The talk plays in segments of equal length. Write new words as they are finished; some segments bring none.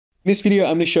In this video,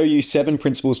 I'm going to show you 7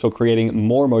 principles for creating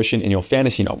more emotion in your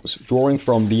fantasy novels, drawing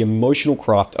from The Emotional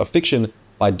Craft of Fiction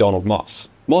by Donald Moss.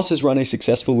 Moss has run a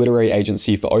successful literary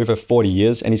agency for over 40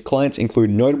 years, and his clients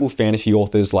include notable fantasy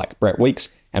authors like Brett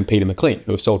Weeks and Peter McLean,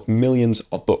 who have sold millions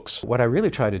of books. What I really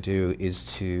try to do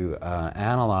is to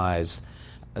analyze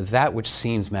that which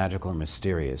seems magical and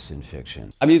mysterious in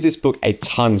fiction. I've used this book a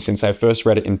ton since I first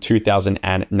read it in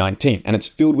 2019, and it's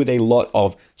filled with a lot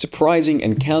of surprising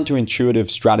and counterintuitive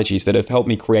strategies that have helped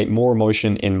me create more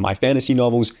emotion in my fantasy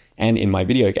novels and in my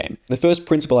video game. The first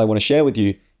principle I want to share with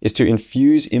you is to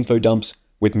infuse info dumps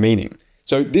with meaning.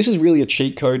 So this is really a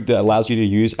cheat code that allows you to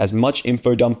use as much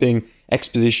info dumping,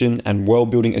 exposition, and world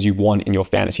building as you want in your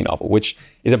fantasy novel, which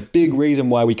is a big reason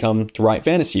why we come to write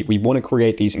fantasy. We want to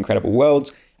create these incredible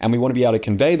worlds, and we want to be able to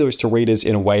convey those to readers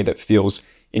in a way that feels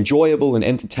enjoyable and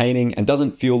entertaining and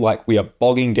doesn't feel like we are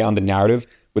bogging down the narrative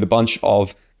with a bunch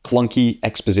of clunky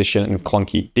exposition and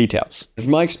clunky details.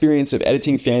 From my experience of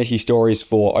editing fantasy stories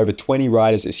for over 20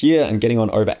 writers this year and getting on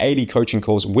over 80 coaching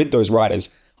calls with those writers,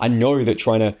 I know that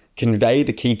trying to convey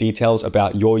the key details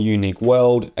about your unique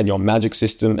world and your magic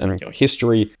system and your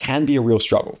history can be a real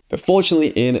struggle. But fortunately,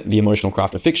 in The Emotional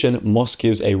Craft of Fiction, Moss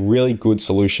gives a really good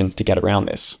solution to get around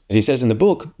this. As he says in the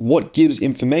book, what gives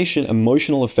information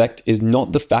emotional effect is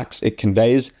not the facts it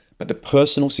conveys, but the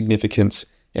personal significance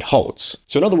it holds.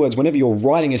 So in other words, whenever you're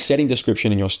writing a setting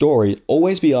description in your story,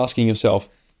 always be asking yourself,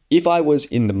 if I was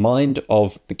in the mind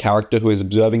of the character who is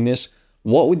observing this,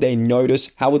 what would they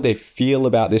notice? How would they feel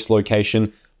about this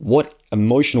location? What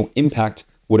emotional impact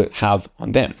would it have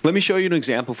on them? Let me show you an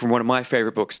example from one of my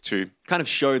favorite books to kind of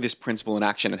show this principle in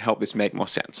action and help this make more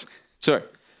sense. So,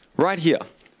 right here,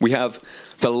 we have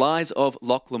The Lies of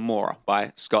Locke Lamora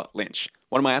by Scott Lynch,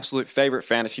 one of my absolute favorite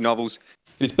fantasy novels.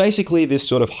 It's basically this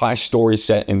sort of high story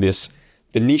set in this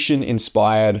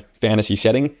Venetian-inspired fantasy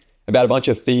setting about a bunch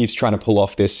of thieves trying to pull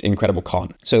off this incredible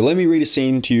con. So let me read a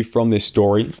scene to you from this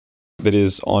story that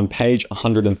is on page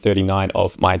 139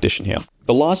 of my edition here.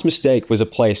 The Last Mistake was a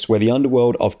place where the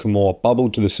underworld of Camor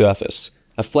bubbled to the surface,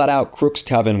 a flat-out crook's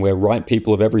tavern where right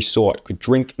people of every sort could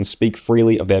drink and speak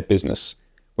freely of their business,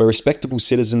 where respectable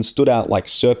citizens stood out like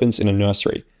serpents in a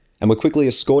nursery, and were quickly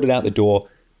escorted out the door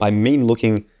by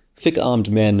mean-looking,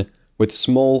 thick-armed men with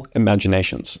small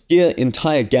imaginations. Here,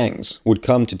 entire gangs would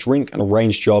come to drink and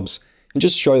arrange jobs and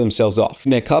just show themselves off. In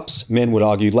their cups, men would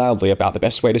argue loudly about the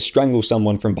best way to strangle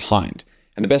someone from behind,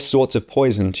 and the best sorts of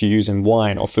poison to use in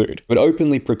wine or food, would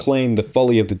openly proclaim the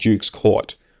folly of the Duke's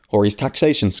court, or his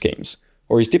taxation schemes,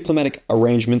 or his diplomatic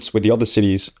arrangements with the other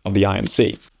cities of the Iron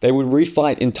Sea. They would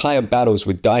refight entire battles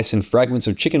with dice and fragments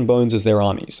of chicken bones as their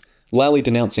armies, loudly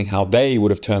denouncing how they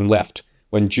would have turned left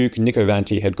when Duke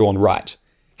Nicovanti had gone right,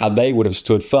 how they would have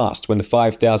stood fast when the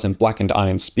 5,000 blackened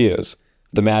iron spears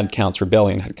the Mad Count's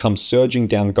rebellion had come surging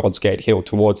down Godsgate Hill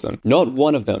towards them. Not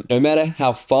one of them, no matter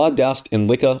how far doused in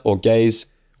liquor or gaze,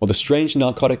 or the strange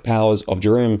narcotic powers of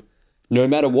Jerum, no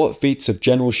matter what feats of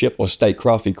generalship or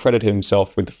statecraft he credited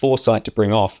himself with the foresight to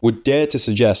bring off, would dare to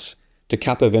suggest to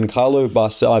Capovencalo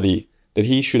Barsavi that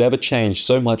he should ever change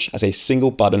so much as a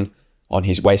single button on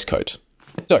his waistcoat.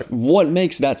 So, what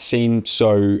makes that scene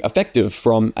so effective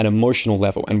from an emotional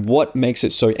level, and what makes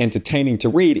it so entertaining to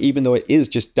read, even though it is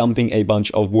just dumping a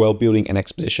bunch of world building and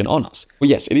exposition on us? Well,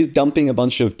 yes, it is dumping a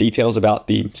bunch of details about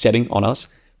the setting on us,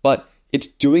 but it's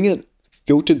doing it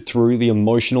filtered through the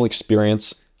emotional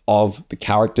experience of the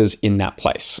characters in that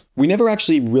place. We never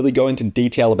actually really go into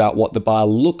detail about what the bar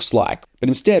looks like, but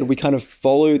instead we kind of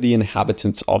follow the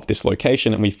inhabitants of this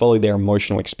location and we follow their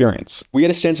emotional experience. We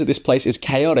get a sense that this place is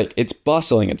chaotic, it's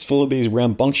bustling, it's full of these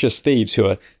rambunctious thieves who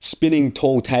are spinning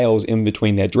tall tales in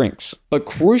between their drinks. But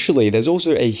crucially, there's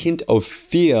also a hint of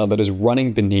fear that is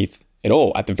running beneath it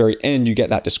all. At the very end, you get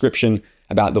that description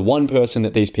about the one person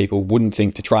that these people wouldn't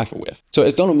think to trifle with. So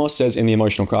as Donald Moss says in The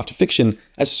Emotional Craft of Fiction,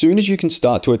 as soon as you can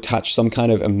start to attach some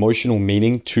kind of emotional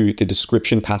meaning to the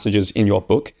description passages in your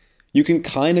book, you can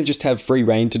kind of just have free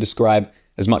reign to describe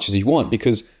as much as you want,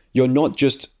 because you're not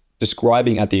just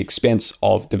describing at the expense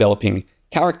of developing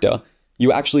character,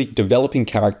 you're actually developing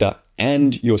character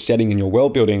and your setting and your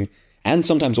world building, and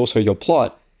sometimes also your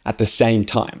plot at the same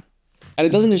time. And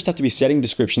it doesn't just have to be setting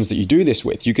descriptions that you do this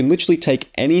with. You can literally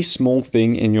take any small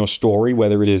thing in your story,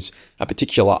 whether it is a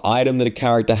particular item that a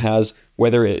character has,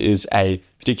 whether it is a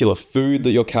particular food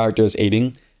that your character is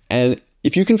eating, and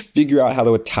if you can figure out how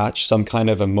to attach some kind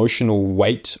of emotional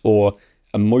weight or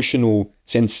emotional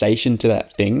sensation to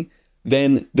that thing,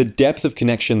 then the depth of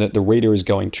connection that the reader is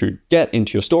going to get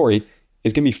into your story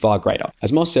is going to be far greater.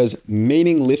 As Moss says,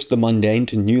 meaning lifts the mundane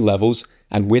to new levels,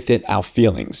 and with it, our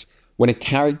feelings. When a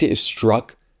character is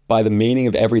struck by the meaning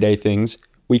of everyday things,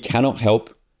 we cannot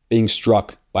help being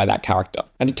struck by that character.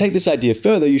 And to take this idea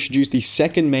further, you should use the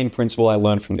second main principle I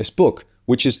learned from this book,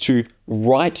 which is to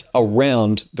write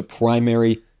around the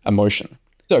primary emotion.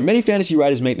 So many fantasy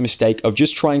writers make the mistake of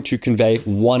just trying to convey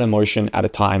one emotion at a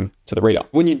time to the reader.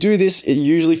 When you do this, it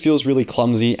usually feels really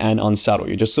clumsy and unsubtle.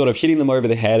 You're just sort of hitting them over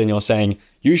the head and you're saying,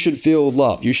 you should feel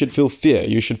love, you should feel fear,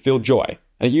 you should feel joy.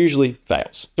 And it usually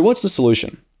fails. So what's the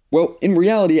solution? Well, in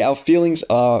reality, our feelings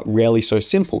are rarely so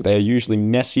simple. They are usually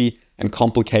messy and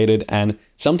complicated, and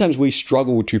sometimes we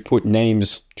struggle to put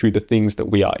names to the things that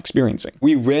we are experiencing.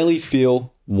 We rarely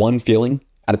feel one feeling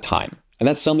at a time. And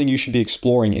that's something you should be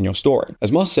exploring in your story.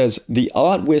 As Moss says, the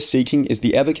art we're seeking is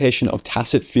the evocation of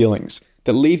tacit feelings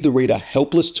that leave the reader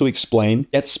helpless to explain,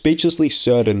 yet speechlessly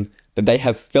certain that they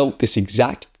have felt this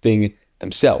exact thing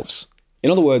themselves.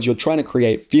 In other words, you're trying to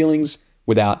create feelings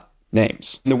without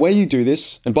names. And the way you do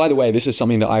this, and by the way, this is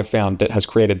something that I've found that has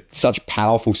created such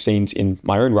powerful scenes in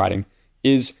my own writing,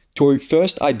 is to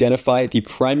first identify the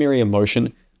primary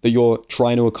emotion that you're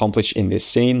trying to accomplish in this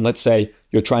scene. Let's say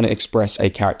you're trying to express a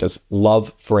character's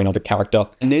love for another character,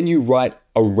 and then you write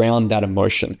around that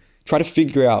emotion. Try to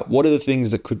figure out what are the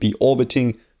things that could be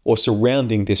orbiting or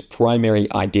surrounding this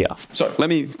primary idea. So let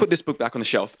me put this book back on the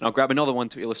shelf, and I'll grab another one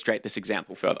to illustrate this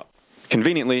example further.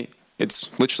 Conveniently,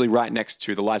 it's literally right next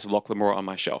to The Lies of Locke Lamora on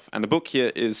my shelf. And the book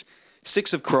here is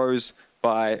Six of Crows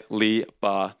by Leigh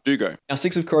Bardugo. Now,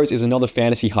 Six of Crows is another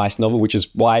fantasy heist novel, which is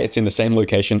why it's in the same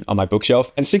location on my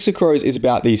bookshelf. And Six of Crows is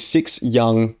about these 6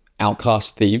 young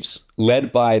outcast thieves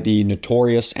led by the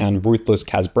notorious and ruthless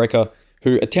Kaz Brekker,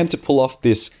 who attempt to pull off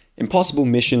this impossible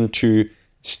mission to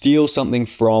steal something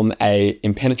from a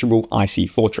impenetrable icy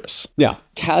fortress. Now,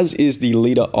 Kaz is the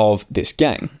leader of this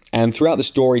gang, and throughout the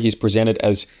story he's presented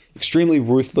as extremely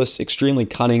ruthless, extremely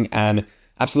cunning, and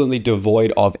absolutely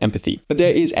devoid of empathy. But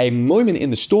there is a moment in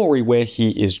the story where he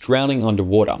is drowning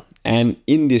underwater, and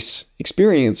in this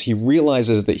experience he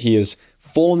realizes that he is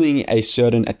forming a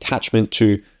certain attachment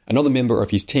to another member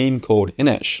of his team called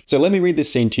Inej. So let me read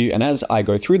this scene to you, and as I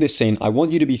go through this scene, I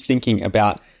want you to be thinking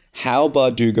about how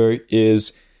Bardugo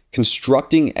is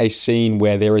constructing a scene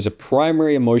where there is a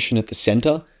primary emotion at the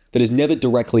center that is never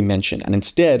directly mentioned, and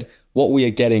instead what we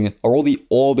are getting are all the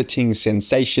orbiting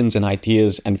sensations and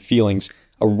ideas and feelings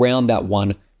around that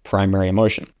one primary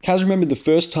emotion. Kaz remembered the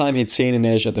first time he'd seen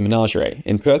Inej at the menagerie,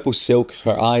 in purple silk,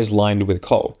 her eyes lined with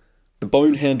kohl, the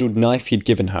bone-handled knife he'd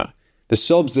given her, the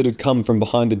sobs that had come from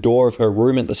behind the door of her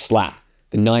room at the slap,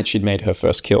 the night she'd made her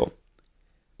first kill.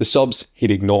 The sobs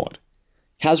he'd ignored.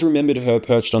 Kaz remembered her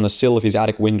perched on the sill of his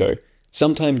attic window,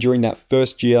 sometime during that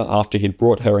first year after he'd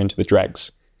brought her into the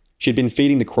dregs. She'd been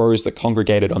feeding the crows that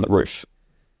congregated on the roof.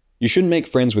 You shouldn't make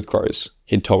friends with crows,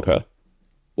 he'd told her.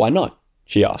 Why not?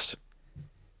 She asked.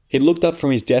 He'd looked up from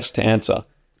his desk to answer,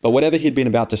 but whatever he'd been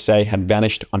about to say had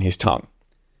vanished on his tongue.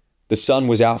 The sun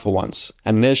was out for once,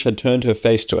 and Inej had turned her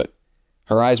face to it.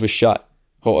 Her eyes were shut,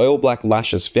 her oil-black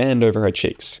lashes fanned over her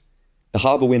cheeks. The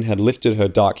harbour wind had lifted her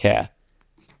dark hair,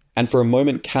 and for a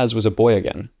moment Kaz was a boy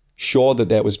again, sure that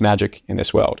there was magic in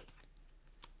this world.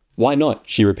 Why not?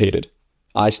 She repeated,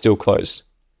 eyes still closed.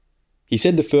 He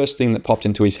said the first thing that popped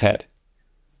into his head.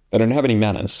 They don't have any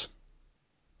manners.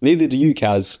 Neither do you,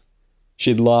 Kaz.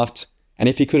 She'd laughed, and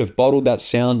if he could have bottled that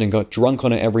sound and got drunk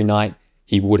on it every night,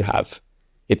 he would have.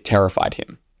 It terrified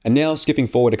him. And now, skipping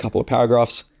forward a couple of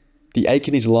paragraphs, the ache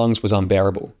in his lungs was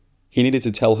unbearable. He needed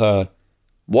to tell her,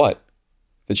 what?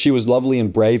 That she was lovely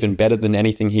and brave and better than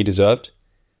anything he deserved?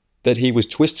 That he was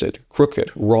twisted,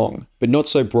 crooked, wrong, but not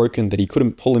so broken that he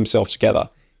couldn't pull himself together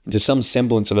into some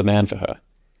semblance of a man for her.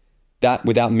 That,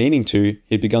 without meaning to,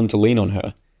 he'd begun to lean on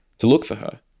her, to look for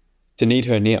her, to need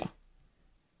her near.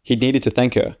 He'd needed to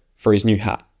thank her for his new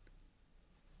hat.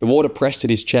 The water pressed at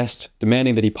his chest,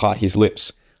 demanding that he part his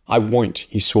lips. I won't,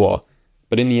 he swore.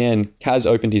 But in the end, Kaz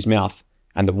opened his mouth,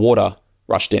 and the water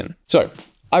rushed in. So,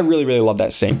 I really, really love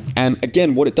that scene. And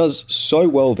again, what it does so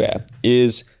well there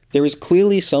is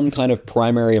clearly some kind of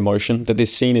primary emotion that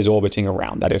this scene is orbiting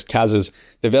around. That is, Kaz is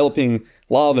developing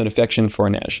love and affection for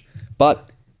Inej. But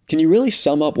can you really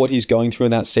sum up what he's going through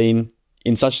in that scene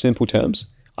in such simple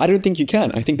terms? I don't think you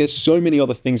can. I think there's so many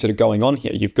other things that are going on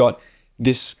here. You've got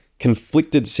this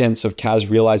conflicted sense of Kaz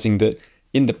realizing that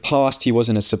in the past he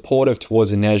wasn't as supportive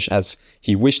towards Inej as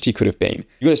he wished he could have been.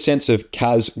 You've got a sense of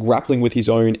Kaz grappling with his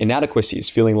own inadequacies,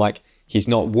 feeling like he's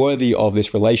not worthy of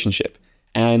this relationship.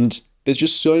 And there's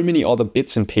just so many other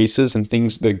bits and pieces and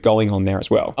things that are going on there as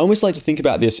well. I almost like to think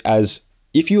about this as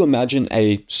if you imagine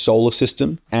a solar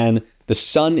system and the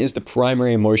sun is the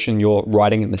primary emotion you're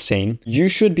writing in the scene, you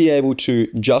should be able to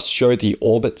just show the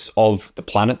orbits of the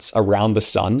planets around the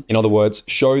sun. In other words,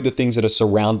 show the things that are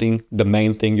surrounding the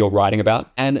main thing you're writing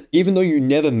about. And even though you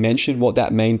never mention what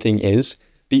that main thing is,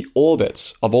 the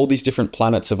orbits of all these different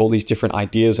planets, of all these different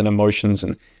ideas and emotions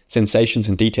and sensations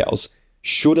and details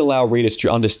should allow readers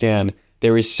to understand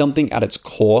there is something at its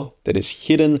core that is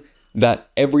hidden, that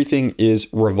everything is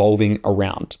revolving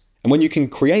around. And when you can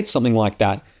create something like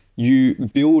that, you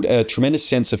build a tremendous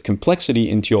sense of complexity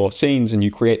into your scenes and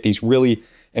you create these really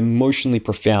emotionally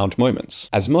profound moments.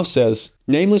 As Moss says,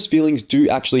 nameless feelings do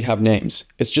actually have names.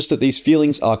 It's just that these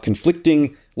feelings are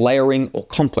conflicting, layering, or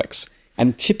complex,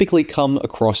 and typically come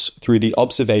across through the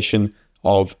observation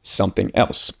of something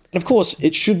else. And of course,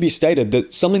 it should be stated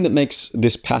that something that makes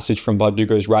this passage from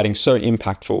Bardugo's writing so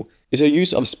impactful is her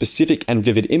use of specific and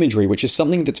vivid imagery, which is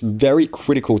something that's very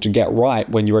critical to get right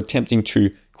when you're attempting to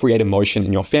create emotion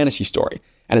in your fantasy story.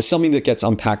 And it's something that gets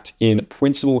unpacked in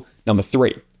principle number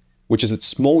 3, which is that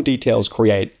small details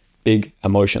create big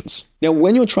emotions. Now,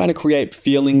 when you're trying to create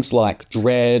feelings like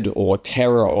dread or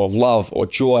terror or love or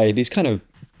joy, these kind of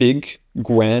big,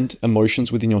 grand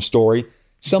emotions within your story,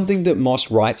 something that Moss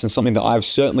writes and something that I've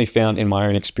certainly found in my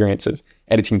own experience of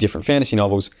editing different fantasy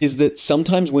novels is that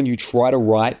sometimes when you try to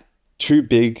write too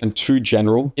big and too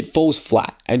general, it falls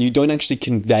flat and you don't actually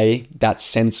convey that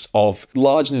sense of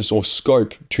largeness or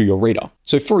scope to your reader.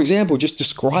 So for example, just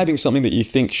describing something that you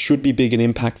think should be big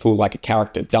and impactful, like a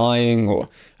character dying or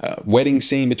a wedding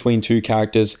scene between two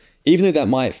characters, even though that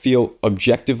might feel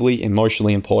objectively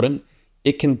emotionally important,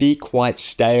 it can be quite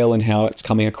stale in how it's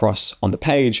coming across on the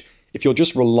page if you're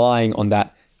just relying on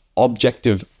that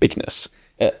objective bigness.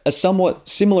 A somewhat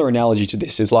similar analogy to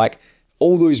this is like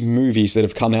all those movies that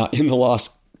have come out in the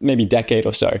last maybe decade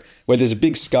or so, where there's a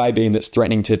big sky beam that's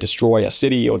threatening to destroy a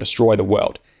city or destroy the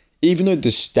world. Even though the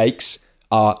stakes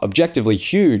are objectively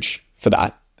huge for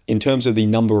that, in terms of the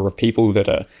number of people that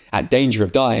are at danger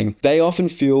of dying, they often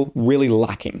feel really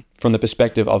lacking from the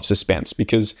perspective of suspense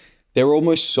because they're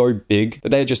almost so big that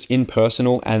they're just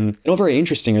impersonal and not very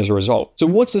interesting as a result. So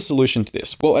what's the solution to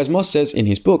this? Well, as Moss says in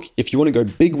his book, if you want to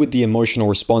go big with the emotional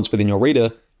response within your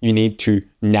reader, you need to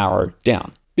narrow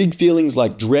down. Big feelings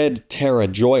like dread, terror,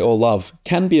 joy, or love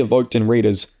can be evoked in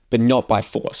readers, but not by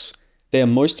force. They are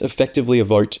most effectively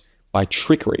evoked by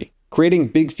trickery. Creating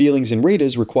big feelings in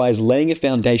readers requires laying a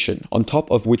foundation on top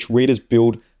of which readers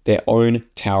build their own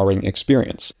towering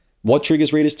experience. What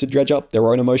triggers readers to dredge up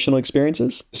their own emotional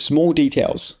experiences? Small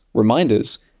details,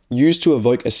 reminders, used to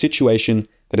evoke a situation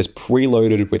that is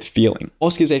preloaded with feeling.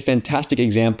 Moss gives a fantastic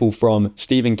example from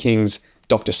Stephen King's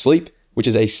Dr. Sleep, which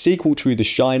is a sequel to The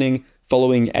Shining,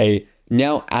 following a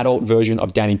now adult version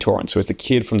of Danny Torrance, who is the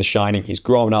kid from The Shining. He's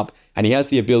grown up and he has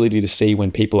the ability to see when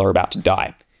people are about to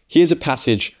die. Here's a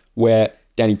passage where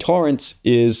Danny Torrance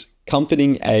is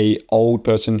comforting an old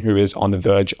person who is on the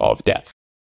verge of death.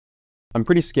 "I'm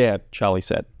pretty scared," Charlie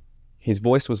said. His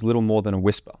voice was little more than a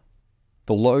whisper.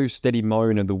 The low, steady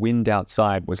moan of the wind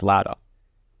outside was louder.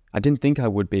 "I didn't think I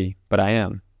would be, but I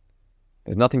am.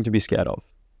 There's nothing to be scared of."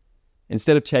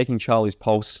 Instead of taking Charlie's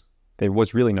pulse, there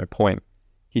was really no point.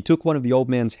 He took one of the old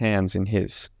man's hands in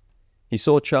his. He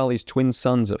saw Charlie's twin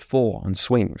sons at 4 on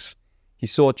swings. He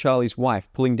saw Charlie's wife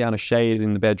pulling down a shade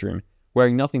in the bedroom,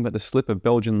 wearing nothing but the slip of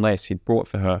Belgian lace he'd brought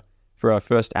for her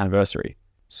first anniversary.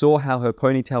 Saw how her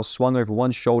ponytail swung over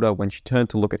one shoulder when she turned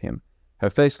to look at him, her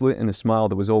face lit in a smile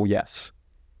that was all yes.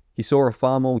 He saw a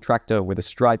farm-old tractor with a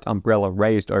striped umbrella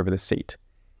raised over the seat.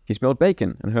 He smelled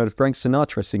bacon and heard Frank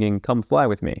Sinatra singing "Come Fly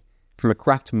With Me" from a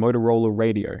cracked Motorola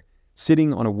radio,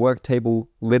 sitting on a work table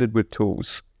littered with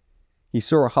tools. He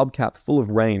saw a hubcap full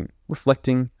of rain,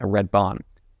 reflecting a red barn.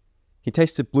 He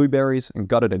tasted blueberries and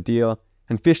gutted a deer,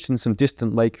 and fished in some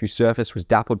distant lake whose surface was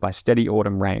dappled by steady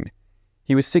autumn rain.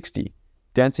 He was 60,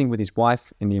 dancing with his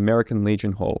wife in the American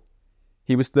Legion Hall.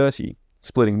 He was 30,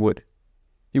 splitting wood.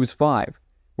 He was 5,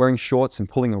 wearing shorts and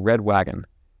pulling a red wagon.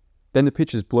 Then the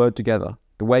pictures blurred together,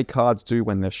 the way cards do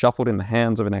when they're shuffled in the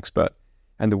hands of an expert,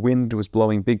 and the wind was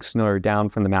blowing big snow down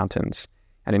from the mountains,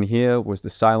 and in here was the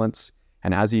silence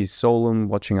and Azzy's solemn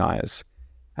watching eyes.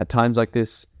 At times like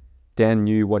this, Dan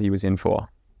knew what he was in for.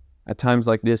 At times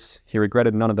like this, he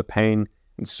regretted none of the pain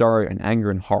and sorrow and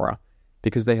anger and horror,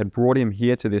 because they had brought him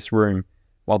here to this room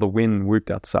while the wind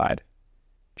whooped outside.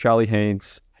 Charlie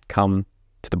Haynes had come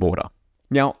to the border.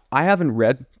 Now, I haven't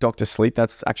read Dr. Sleep.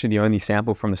 That's actually the only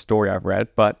sample from the story I've read,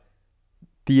 but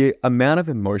the amount of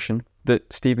emotion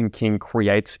that Stephen King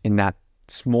creates in that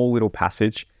small little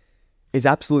passage is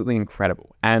absolutely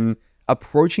incredible. And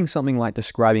approaching something like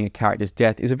describing a character's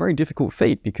death is a very difficult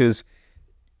feat because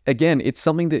again, it's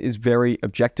something that is very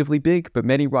objectively big, but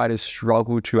many writers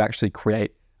struggle to actually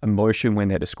create emotion when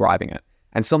they're describing it.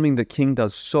 And something that King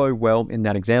does so well in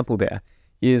that example there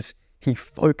is he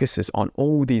focuses on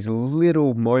all these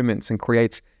little moments and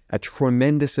creates a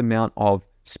tremendous amount of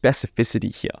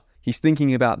specificity here. He's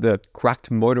thinking about the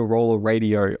cracked Motorola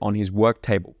radio on his work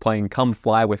table, playing Come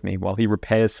Fly With Me while he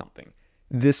repairs something.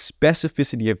 The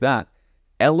specificity of that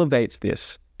elevates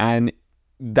this, and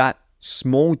that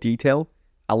small detail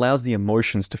allows the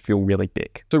emotions to feel really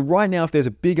big. So right now, if there's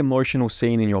a big emotional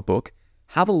scene in your book,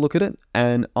 have a look at it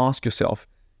and ask yourself,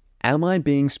 am I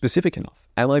being specific enough?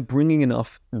 Am I bringing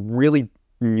enough really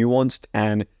nuanced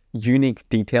and unique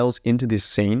details into this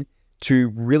scene to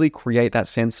really create that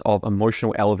sense of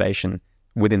emotional elevation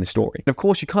within the story? And of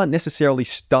course, you can't necessarily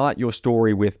start your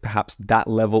story with perhaps that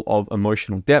level of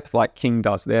emotional depth like King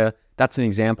does there. That's an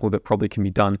example that probably can be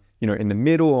done, in the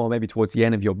middle or maybe towards the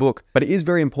end of your book. But it is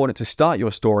very important to start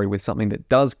your story with something that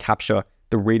does capture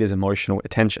the reader's emotional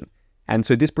attention. And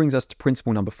so this brings us to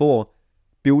principle number 4,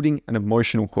 building an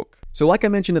emotional hook. So like I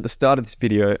mentioned at the start of this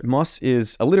video, Moss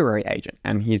is a literary agent,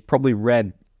 and he's probably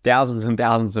read thousands and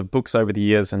thousands of books over the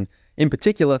years, and in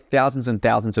particular, thousands and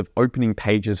thousands of opening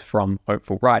pages from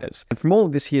hopeful writers. And from all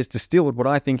of this, he has distilled what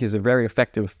I think is a very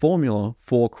effective formula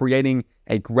for creating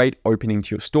a great opening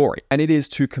to your story. And it is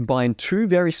to combine 2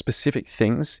 very specific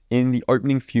things in the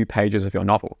opening few pages of your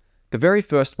novel. The very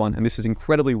first one, and this is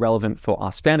incredibly relevant for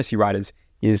us fantasy writers,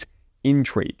 is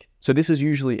intrigue. So this is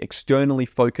usually externally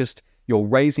focused. You're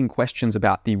raising questions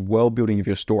about the world building of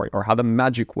your story, or how the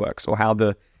magic works, or how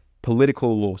the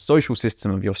political or social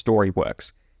system of your story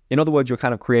works. In other words, you're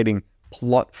kind of creating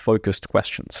plot-focused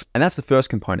questions. And that's the first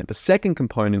component. The second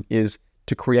component is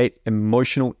to create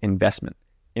emotional investment.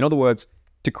 In other words,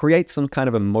 to create some kind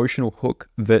of emotional hook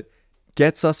that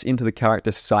gets us into the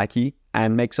character's psyche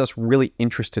and makes us really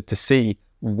interested to see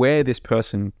where this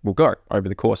person will go over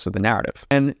the course of the narrative.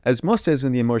 And as Moss says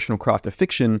in The Emotional Craft of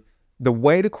Fiction, the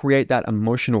way to create that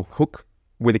emotional hook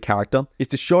with a character is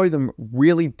to show them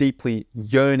really deeply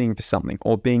yearning for something,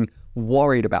 or being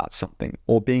worried about something,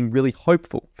 or being really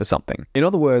hopeful for something. In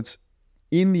other words,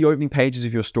 in the opening pages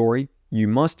of your story, you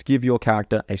must give your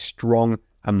character a strong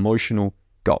emotional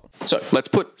goal. So let's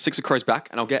put Six of Crows back,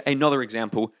 and I'll get another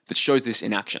example that shows this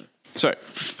in action. So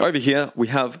over here, we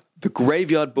have The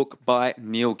Graveyard Book by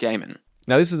Neil Gaiman.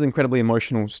 Now, this is an incredibly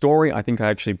emotional story. I think I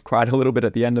actually cried a little bit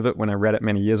at the end of it when I read it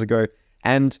many years ago.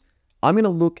 And I'm going to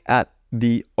look at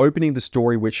the opening of the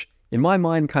story, which in my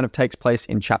mind kind of takes place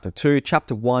in Chapter 2.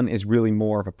 Chapter 1 is really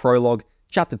more of a prologue.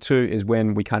 Chapter 2 is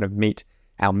when we kind of meet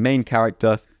our main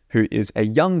character, who is a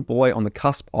young boy on the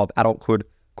cusp of adulthood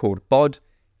called Bod.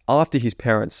 After his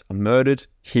parents are murdered,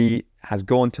 he has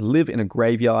gone to live in a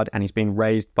graveyard, and he's been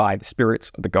raised by the spirits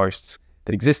of the ghosts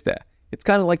that exist there. It's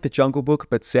kind of like The Jungle Book,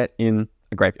 but set in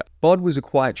a graveyard. Bod was a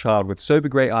quiet child with sober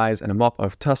grey eyes and a mop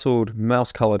of tousled,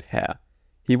 mouse-coloured hair.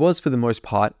 He was, for the most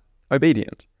part,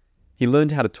 obedient. He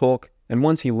learned how to talk, and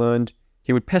once he learned,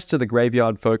 he would pester the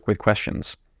graveyard folk with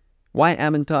questions. "Why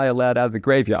amn't I allowed out of the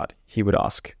graveyard?" he would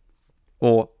ask.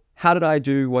 Or, "How did I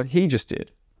do what he just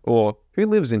did?" Or, "Who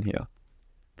lives in here?"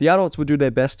 The adults would do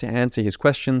their best to answer his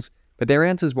questions, but their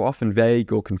answers were often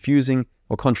vague or confusing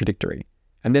or contradictory.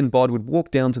 And then Bod would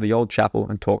walk down to the old chapel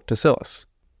and talk to Silas.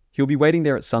 He would be waiting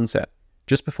there at sunset,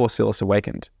 just before Silas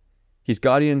awakened. His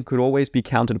guardian could always be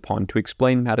counted upon to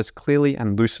explain matters clearly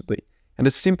and lucidly, and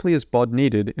as simply as Bod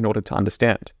needed in order to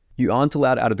understand. You aren't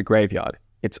allowed out of the graveyard.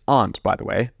 It's aren't, by the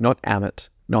way, not amit,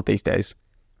 not these days,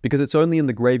 because it's only in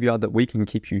the graveyard that we can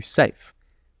keep you safe.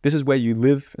 This is where you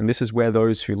live, and this is where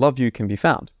those who love you can be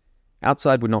found.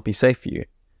 Outside would not be safe for you.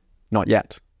 Not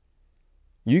yet.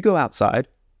 You go outside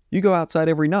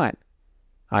every night.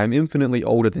 I am infinitely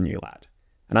older than you, lad,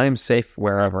 and I am safe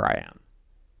wherever I am.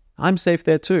 I'm safe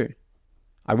there too.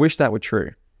 I wish that were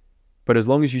true, but as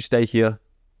long as you stay here,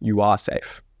 you are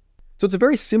safe. So it's a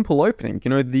very simple opening.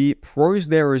 The prose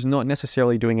there is not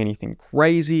necessarily doing anything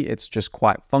crazy. It's just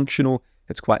quite functional.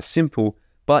 It's quite simple,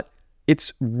 but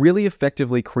it's really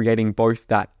effectively creating both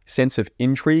that sense of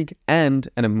intrigue and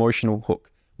an emotional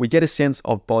hook. We get a sense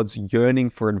of Bod's yearning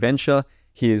for adventure,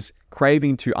 his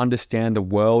craving to understand the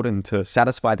world and to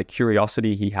satisfy the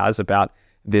curiosity he has about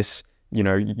this,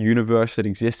 universe that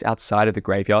exists outside of the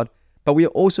graveyard. But we are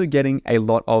also getting a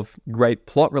lot of great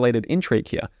plot-related intrigue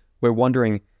here. We're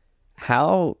wondering,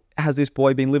 how has this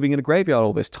boy been living in a graveyard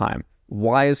all this time?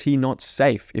 Why is he not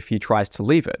safe if he tries to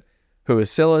leave it? Who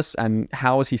is Silas, and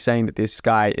how is he saying that this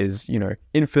guy is,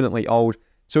 infinitely old?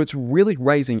 So it's really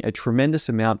raising a tremendous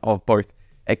amount of both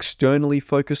externally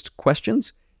focused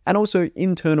questions and also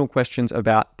internal questions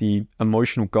about the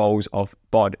emotional goals of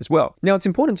Bod as well. Now, it's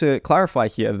important to clarify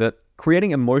here that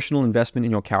creating emotional investment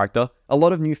in your character, a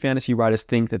lot of new fantasy writers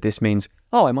think that this means,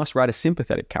 oh, I must write a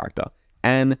sympathetic character.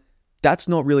 And that's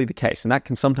not really the case, and that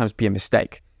can sometimes be a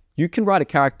mistake. You can write a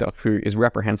character who is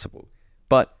reprehensible,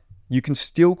 but you can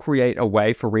still create a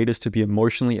way for readers to be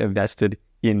emotionally invested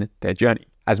in their journey.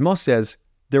 As Moss says,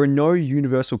 there are no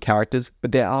universal characters,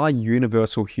 but there are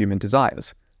universal human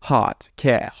desires. Heart,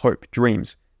 care, hope,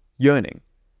 dreams, yearning.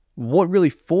 What really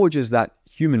forges that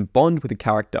human bond with a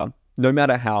character, no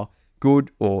matter how good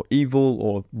or evil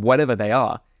or whatever they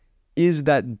are, is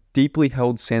that deeply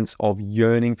held sense of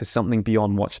yearning for something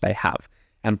beyond what they have,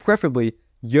 and preferably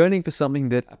yearning for something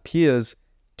that appears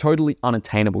totally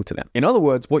unattainable to them. In other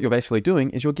words, what you're basically doing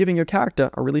is you're giving your character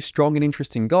a really strong and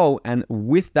interesting goal, and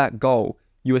with that goal,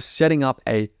 you are setting up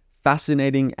a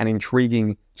fascinating and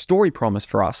intriguing story promise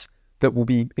for us that will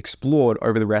be explored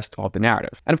over the rest of the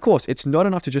narrative. And of course, it's not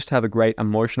enough to just have a great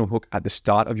emotional hook at the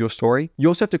start of your story. You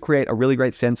also have to create a really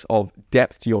great sense of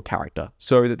depth to your character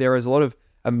so that there is a lot of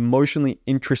emotionally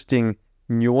interesting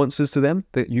nuances to them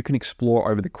that you can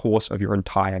explore over the course of your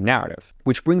entire narrative.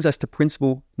 Which brings us to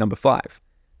principle number 5.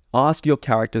 Ask your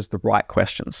characters the right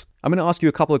questions. I'm going to ask you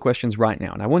a couple of questions right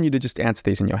now, and I want you to just answer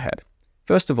these in your head.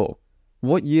 First of all,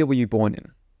 what year were you born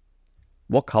in?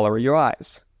 What color are your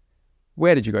eyes?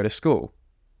 Where did you go to school?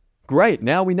 Great,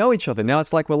 now we know each other. Now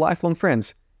it's like we're lifelong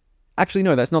friends. Actually,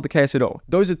 no, that's not the case at all.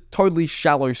 Those are totally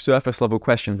shallow, surface level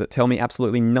questions that tell me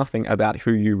absolutely nothing about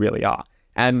who you really are.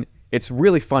 And it's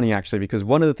really funny, actually, because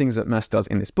one of the things that Moss does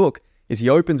in this book is he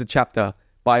opens a chapter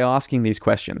by asking these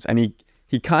questions. And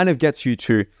he kind of gets you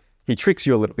to, he tricks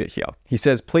you a little bit here. He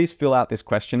says, please fill out this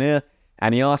questionnaire.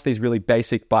 And he asks these really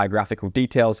basic biographical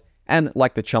details. And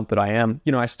like the chump that I am,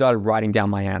 I started writing down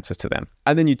my answers to them.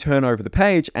 And then you turn over the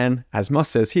page and, as Moss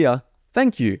says here,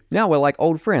 thank you. Now we're like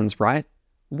old friends, right?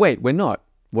 Wait, we're not.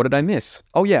 What did I miss?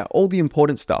 Oh yeah, all the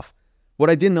important stuff. What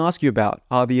I didn't ask you about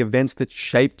are the events that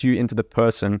shaped you into the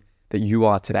person that you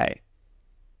are today.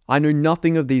 I know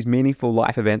nothing of these meaningful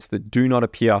life events that do not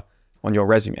appear on your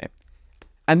resume.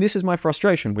 And this is my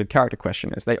frustration with character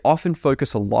questionnaires. They often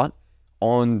focus a lot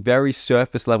on very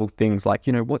surface level things like,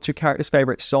 what's your character's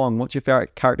favorite song? What's your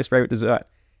character's favorite dessert?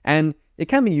 And it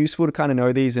can be useful to kind of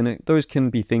know these, and those can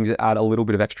be things that add a little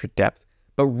bit of extra depth.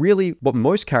 But really, what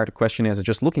most character questionnaires are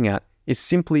just looking at is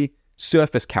simply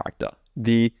surface character,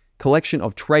 the collection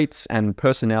of traits and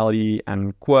personality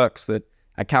and quirks that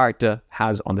a character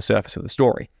has on the surface of the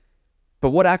story. But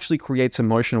what actually creates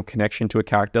emotional connection to a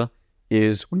character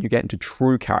is when you get into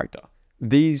true character.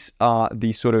 These are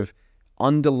the sort of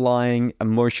underlying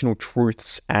emotional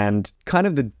truths and kind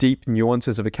of the deep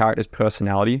nuances of a character's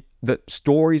personality that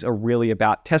stories are really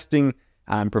about testing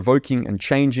and provoking and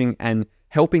changing and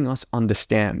helping us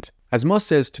understand. As Moss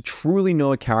says, to truly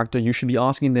know a character, you should be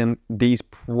asking them these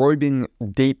probing,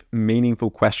 deep,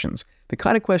 meaningful questions. The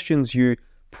kind of questions you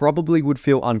probably would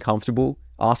feel uncomfortable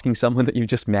asking someone that you've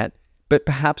just met, but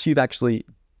perhaps you've actually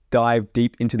dived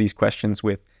deep into these questions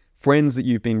with friends that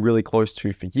you've been really close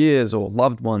to for years, or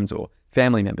loved ones, or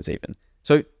family members even.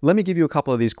 So let me give you a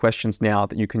couple of these questions now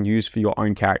that you can use for your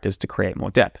own characters to create more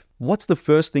depth. What's the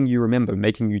first thing you remember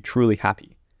making you truly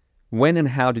happy? When and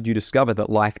how did you discover that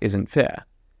life isn't fair?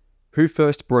 Who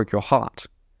first broke your heart?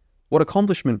 What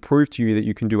accomplishment proved to you that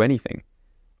you can do anything?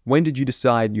 When did you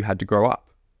decide you had to grow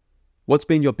up? What's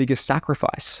been your biggest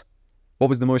sacrifice? What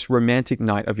was the most romantic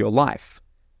night of your life?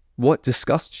 What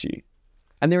disgusts you?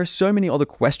 And there are so many other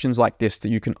questions like this that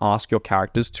you can ask your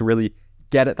characters to really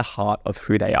get at the heart of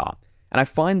who they are. And I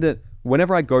find that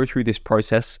whenever I go through this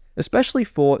process, especially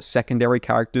for secondary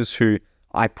characters who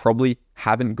I probably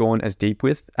haven't gone as deep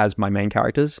with as my main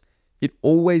characters, it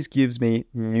always gives me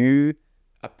new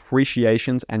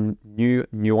appreciations and new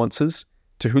nuances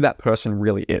to who that person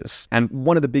really is. And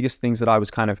one of the biggest things that I was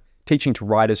kind of teaching to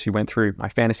writers who went through my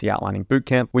fantasy outlining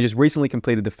bootcamp, which has recently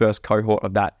completed the first cohort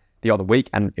of that the other week,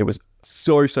 and it was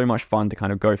so much fun to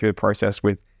kind of go through the process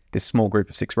with this small group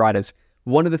of 6 writers.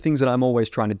 One of the things that I'm always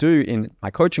trying to do in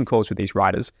my coaching calls with these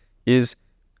writers is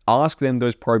ask them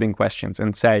those probing questions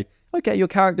and say, okay, your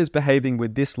character's behaving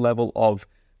with this level of,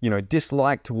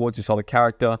 dislike towards this other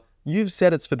character. You've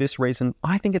said it's for this reason.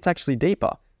 I think it's actually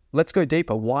deeper. Let's go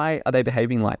deeper. Why are they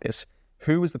behaving like this?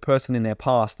 Who was the person in their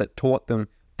past that taught them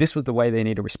this was the way they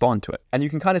need to respond to it? And you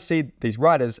can kind of see these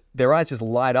writers, their eyes just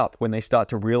light up when they start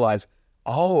to realize,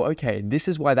 oh, okay, this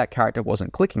is why that character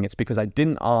wasn't clicking. It's because I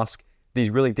didn't ask these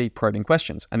really deep probing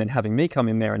questions. And then having me come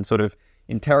in there and sort of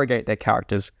interrogate their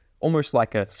characters, almost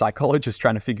like a psychologist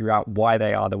trying to figure out why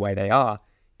they are the way they are,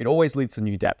 it always leads to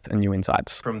new depth and new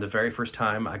insights. From the very first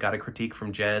time I got a critique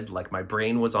from Jed, like my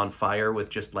brain was on fire with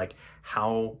just like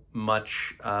how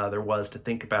much there was to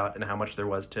think about and how much there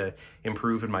was to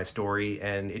improve in my story.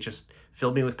 And it just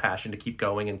filled me with passion to keep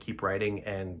going and keep writing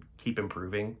and keep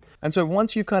improving. And so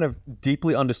once you've kind of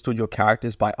deeply understood your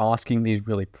characters by asking these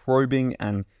really probing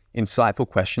and insightful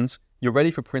questions, you're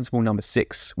ready for principle number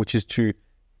 6, which is to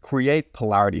create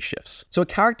polarity shifts. So a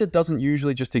character doesn't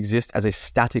usually just exist as a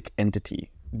static entity.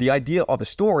 The idea of a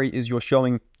story is you're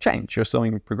showing change, you're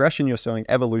showing progression, you're showing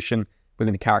evolution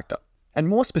within a character. And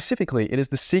more specifically, it is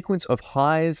the sequence of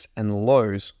highs and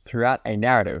lows throughout a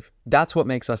narrative. That's what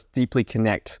makes us deeply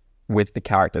connect with the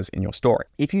characters in your story.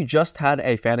 If you just had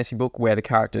a fantasy book where the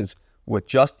characters were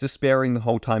just despairing the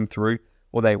whole time through,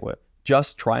 or they were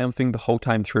just triumphing the whole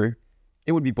time through,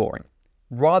 it would be boring.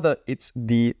 Rather, it's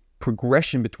the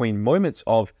progression between moments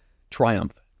of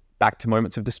triumph, back to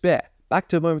moments of despair, back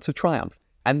to moments of triumph,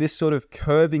 and this sort of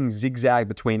curving zigzag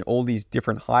between all these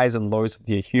different highs and lows of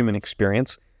the human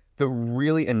experience that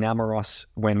really enamor us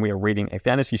when we are reading a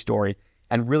fantasy story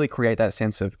and really create that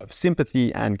sense of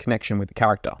sympathy and connection with the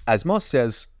character. As Moss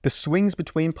says, the swings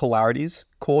between polarities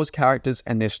cause characters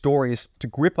and their stories to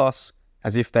grip us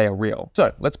as if they are real.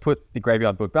 So let's put the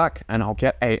Graveyard Book back and I'll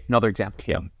get another example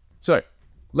here. So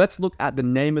let's look at The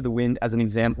Name of the Wind as an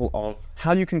example of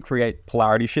how you can create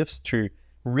polarity shifts to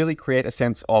really create a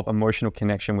sense of emotional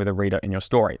connection with a reader in your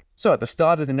story. So at the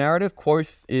start of the narrative,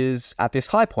 Kvothe is at this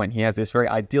high point. He has this very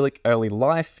idyllic early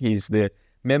life. He's the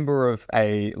member of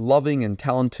a loving and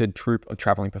talented troupe of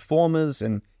traveling performers,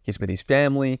 and he's with his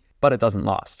family, but it doesn't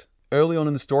last. Early on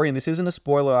in the story, and this isn't a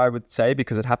spoiler, I would say,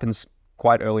 because it happens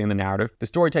quite early in the narrative, the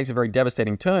story takes a very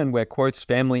devastating turn where Kvothe's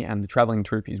family and the traveling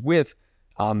troupe he's with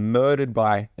are murdered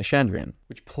by the Chandrian,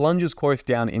 which plunges Kvothe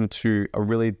down into a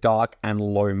really dark and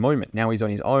low moment. Now he's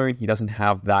on his own, he doesn't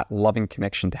have that loving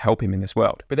connection to help him in this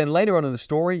world. But then later on in the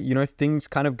story, things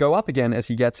kind of go up again as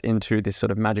he gets into this sort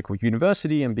of magical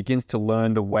university and begins to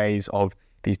learn the ways of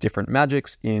these different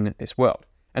magics in this world.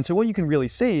 And so what you can really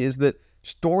see is that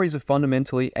stories are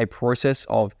fundamentally a process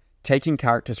of taking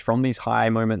characters from these high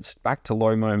moments back to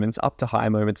low moments, up to high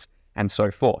moments, and so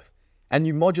forth. And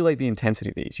you modulate the intensity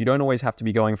of these. You don't always have to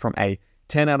be going from a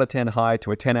 10 out of 10 high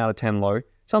to a 10 out of 10 low.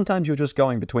 Sometimes you're just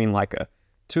going between like a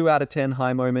 2 out of 10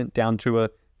 high moment down to a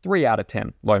 3 out of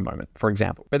 10 low moment, for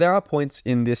example. But there are points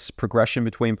in this progression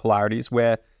between polarities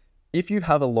where if you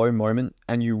have a low moment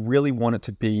and you really want it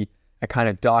to be a kind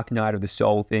of dark night of the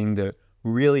soul thing that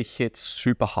really hits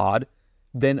super hard,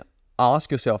 then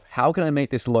ask yourself, how can I make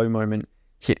this low moment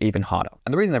hit even harder?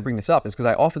 And the reason I bring this up is because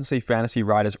I often see fantasy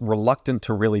writers reluctant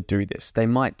to really do this. They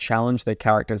might challenge their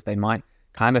characters, they might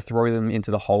kind of throw them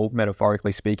into the hole,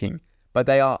 metaphorically speaking, but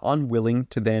they are unwilling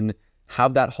to then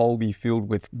have that hole be filled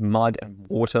with mud and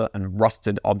water and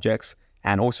rusted objects,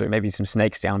 and also maybe some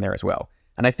snakes down there as well.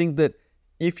 And I think that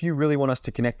if you really want us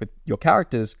to connect with your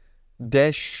characters,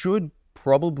 there should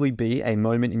probably be a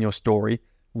moment in your story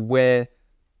where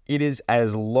it is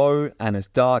as low and as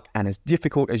dark and as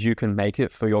difficult as you can make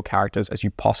it for your characters as you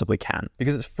possibly can.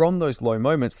 Because it's from those low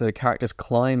moments that the characters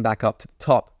climb back up to the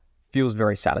top feels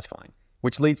very satisfying.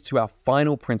 Which leads to our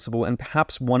final principle, and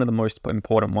perhaps one of the most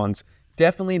important ones,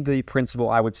 definitely the principle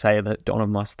I would say that Don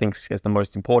Amos thinks is the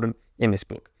most important in this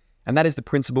book. And that is the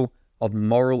principle of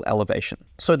moral elevation.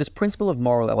 So this principle of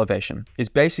moral elevation is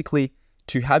basically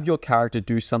to have your character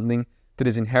do something that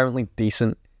is inherently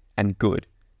decent and good,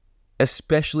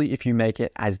 especially if you make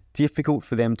it as difficult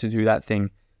for them to do that thing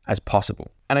as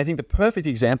possible. And I think the perfect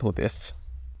example of this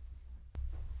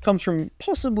comes from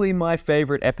possibly my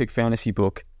favorite epic fantasy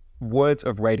book, Words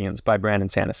of Radiance by Brandon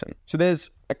Sanderson. So there's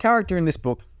a character in this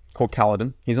book called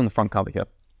Kaladin. He's on the front cover here.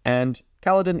 And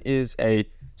Kaladin is a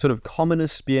sort of commoner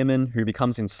spearman who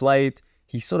becomes enslaved.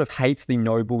 He sort of hates the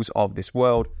nobles of this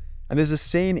world. And there's a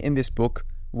scene in this book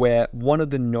where one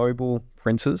of the noble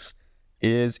princes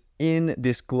is in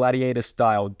this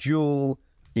gladiator-style duel.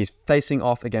 He's facing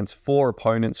off against 4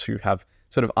 opponents who have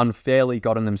sort of unfairly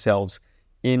gotten themselves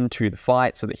into the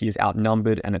fight so that he is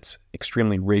outnumbered and it's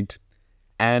extremely rigged.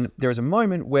 And there is a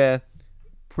moment where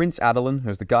Prince Adolin,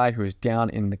 who's the guy who is down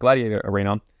in the gladiator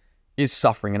arena, is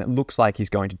suffering and it looks like he's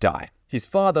going to die. His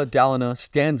father, Dalinar,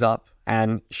 stands up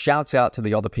and shouts out to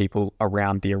the other people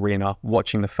around the arena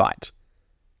watching the fight.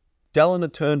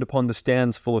 Dalinar turned upon the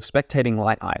stands full of spectating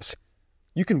light eyes.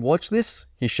 "You can watch this?"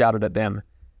 he shouted at them.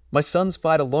 "My sons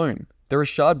fight alone. There are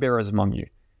shard-bearers among you.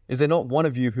 Is there not one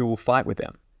of you who will fight with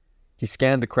them?" He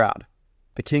scanned the crowd.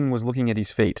 The king was looking at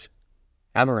his feet.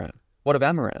 "Amaran. What of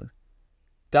Amaran?"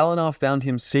 Dalinar found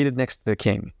him seated next to the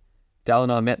king.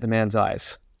 Dalinar met the man's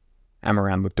eyes.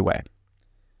 Amaran looked away.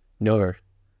 "No,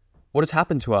 "What has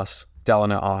happened to us?"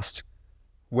 Dalinar asked.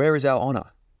 "Where is our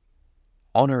honor?"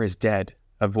 "Honor is dead,"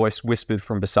 a voice whispered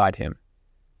from beside him.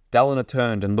 Dalinar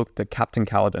turned and looked at Captain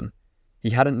Kaladin.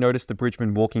 He hadn't noticed the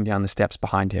bridgeman walking down the steps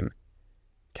behind him.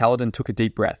 Kaladin took a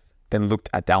deep breath, then looked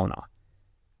at Dalinar.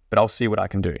 "But I'll see what I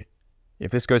can do.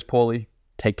 If this goes poorly,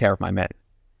 take care of my men."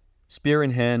 Spear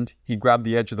in hand, he grabbed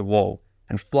the edge of the wall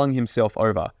and flung himself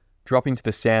over, dropping to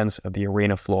the sands of the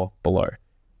arena floor below.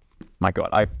 My God,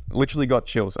 I literally got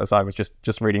chills as I was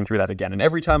just reading through that again. And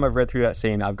every time I've read through that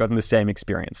scene, I've gotten the same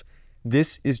experience.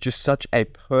 This is just such a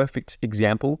perfect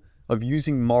example of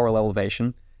using moral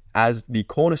elevation as the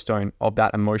cornerstone of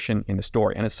that emotion in the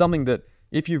story. And it's something that,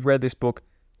 if you've read this book,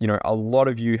 a lot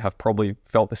of you have probably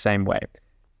felt the same way.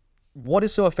 What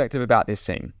is so effective about this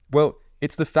scene? Well,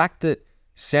 it's the fact that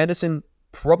Sanderson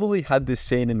probably had this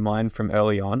scene in mind from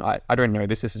early on. I don't know,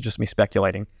 this is just me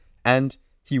speculating. And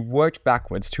he worked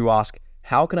backwards to ask,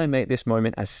 how can I make this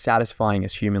moment as satisfying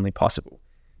as humanly possible?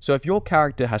 So if your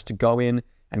character has to go in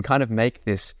and kind of make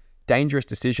this dangerous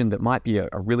decision that might be a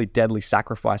really deadly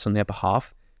sacrifice on their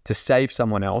behalf to save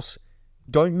someone else,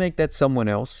 don't make that someone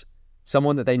else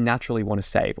someone that they naturally want to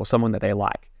save or someone that they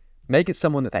like. Make it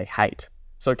someone that they hate.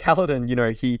 So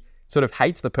Kaladin, he sort of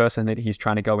hates the person that he's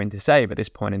trying to go in to save at this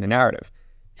point in the narrative.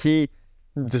 He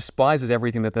despises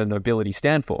everything that the nobility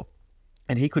stand for.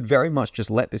 And he could very much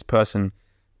just let this person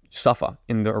suffer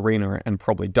in the arena and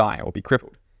probably die or be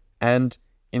crippled. And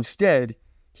instead,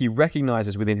 he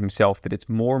recognizes within himself that it's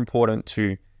more important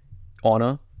to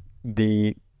honor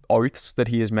the oaths that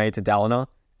he has made to Dalinar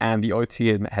and the oaths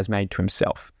he has made to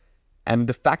himself. And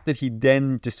the fact that he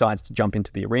then decides to jump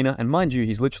into the arena, and mind you,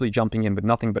 he's literally jumping in with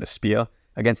nothing but a spear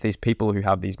against these people who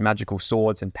have these magical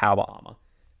swords and power armor.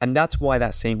 And that's why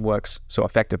that scene works so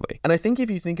effectively. And I think if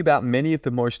you think about many of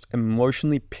the most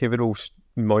emotionally pivotal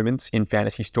moments in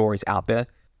fantasy stories out there,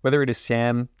 whether it is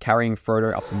Sam carrying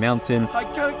Frodo up the mountain, "I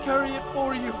can't carry it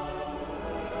for you,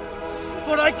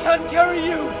 but I can carry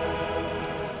you,"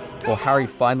 or Harry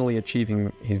finally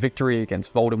achieving his victory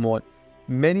against Voldemort,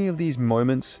 many of these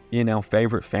moments in our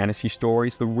favorite fantasy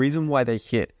stories, the reason why they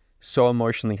hit so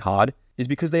emotionally hard is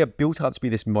because they are built up to be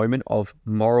this moment of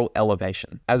moral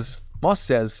elevation. As Moss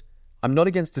says, "I'm not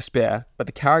against despair, but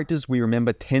the characters we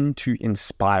remember tend to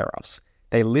inspire us.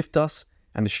 They lift us,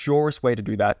 and the surest way to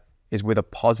do that is with a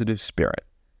positive spirit.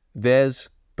 Theirs,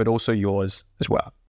 but also yours as well."